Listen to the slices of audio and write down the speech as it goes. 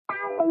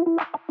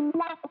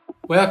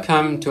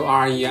Welcome to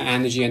RE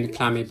Energy and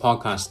Climate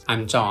Podcast.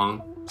 I'm Zhao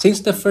Ang.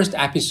 Since the first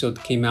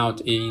episode came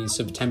out in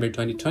September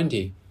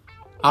 2020,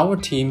 our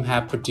team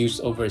have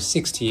produced over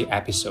 60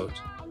 episodes.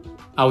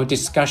 Our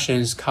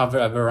discussions cover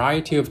a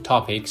variety of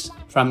topics,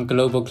 from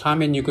global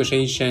climate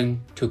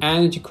negotiation to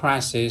energy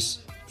crisis,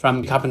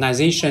 from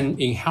decarbonization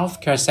in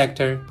healthcare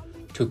sector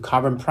to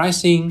carbon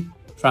pricing,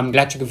 from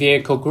electric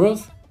vehicle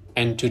growth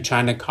and to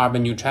China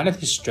carbon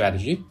neutrality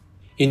strategy.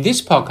 In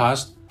this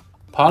podcast,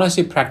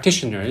 policy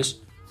practitioners,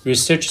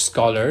 research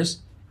scholars,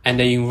 and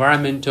the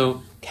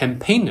environmental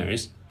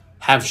campaigners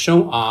have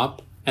shown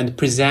up and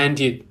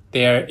presented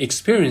their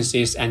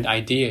experiences and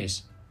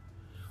ideas.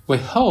 We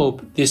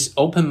hope these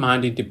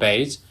open-minded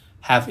debates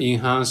have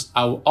enhanced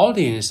our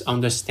audience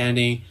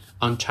understanding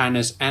on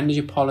China's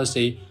energy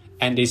policy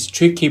and its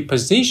tricky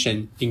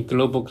position in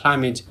global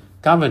climate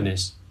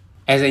governance.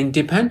 As an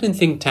independent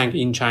think tank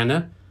in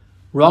China,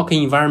 Rock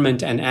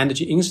Environment and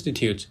Energy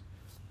Institute,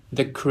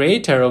 the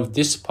creator of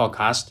this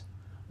podcast,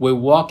 will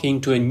walk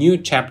into a new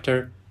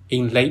chapter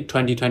in late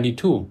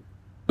 2022.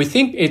 We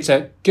think it's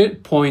a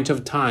good point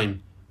of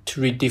time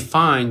to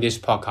redefine this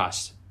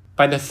podcast.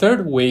 By the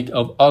third week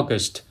of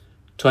August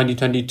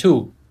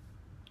 2022,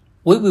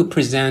 we will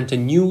present a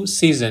new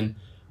season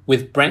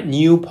with brand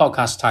new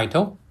podcast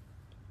title.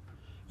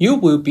 You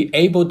will be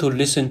able to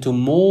listen to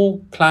more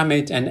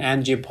climate and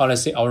energy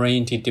policy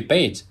oriented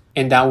debates,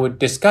 and our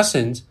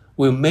discussions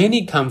will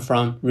mainly come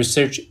from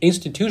research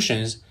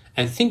institutions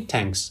and think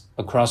tanks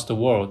across the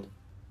world.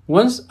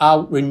 Once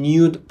our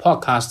renewed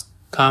podcast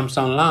comes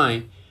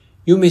online,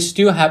 you may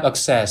still have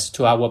access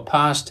to our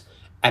past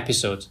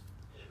episodes,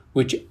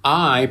 which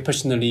I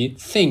personally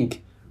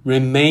think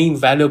remain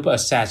valuable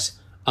assets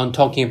on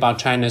talking about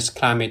China's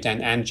climate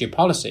and energy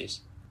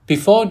policies.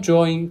 Before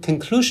drawing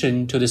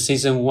conclusion to the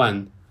season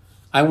 1,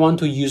 I want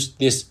to use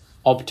this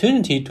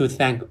opportunity to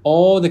thank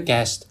all the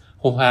guests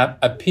who have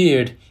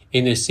appeared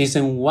in the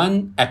season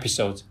 1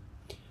 episodes,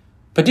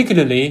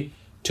 particularly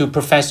to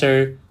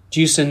Professor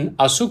Jason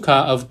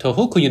Asuka of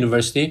Tohoku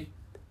University,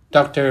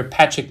 Dr.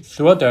 Patrick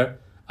Throder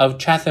of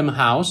Chatham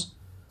House,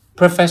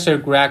 Professor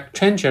Greg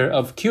Trencher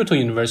of Kyoto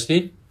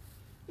University,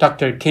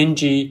 Dr.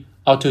 Kenji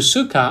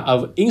Otsuka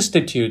of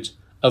Institute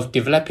of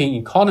Developing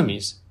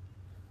Economies,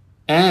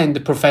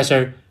 and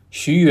Professor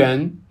Xu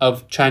Yuan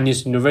of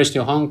Chinese University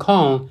of Hong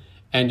Kong,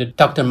 and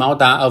Dr. Mao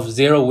Da of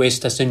Zero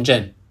Waste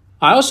Shenzhen.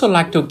 I also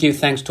like to give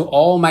thanks to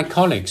all my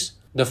colleagues,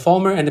 the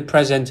former and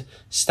present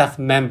staff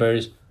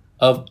members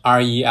of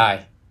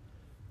REI,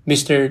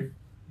 Mr.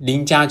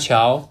 Lin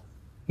Jiaqiao,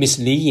 Ms.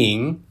 Li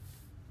Ying,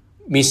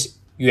 Ms.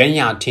 Yuan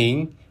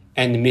Yating,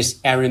 and Ms.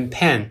 Erin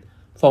Pan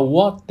for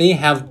what they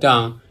have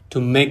done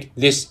to make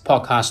this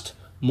podcast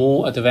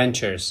more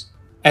adventurous.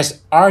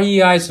 As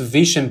REI's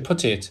vision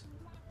put it,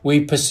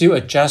 we pursue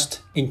a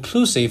just,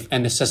 inclusive,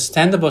 and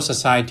sustainable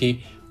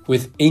society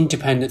with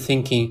independent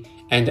thinking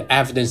and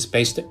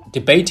evidence-based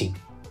debating.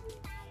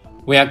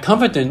 We are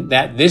confident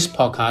that this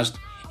podcast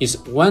is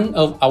one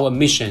of our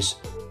missions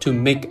to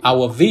make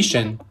our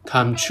vision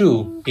come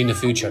true in the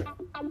future.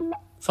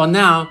 For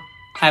now,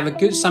 have a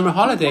good summer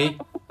holiday.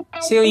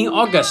 See you in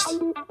August.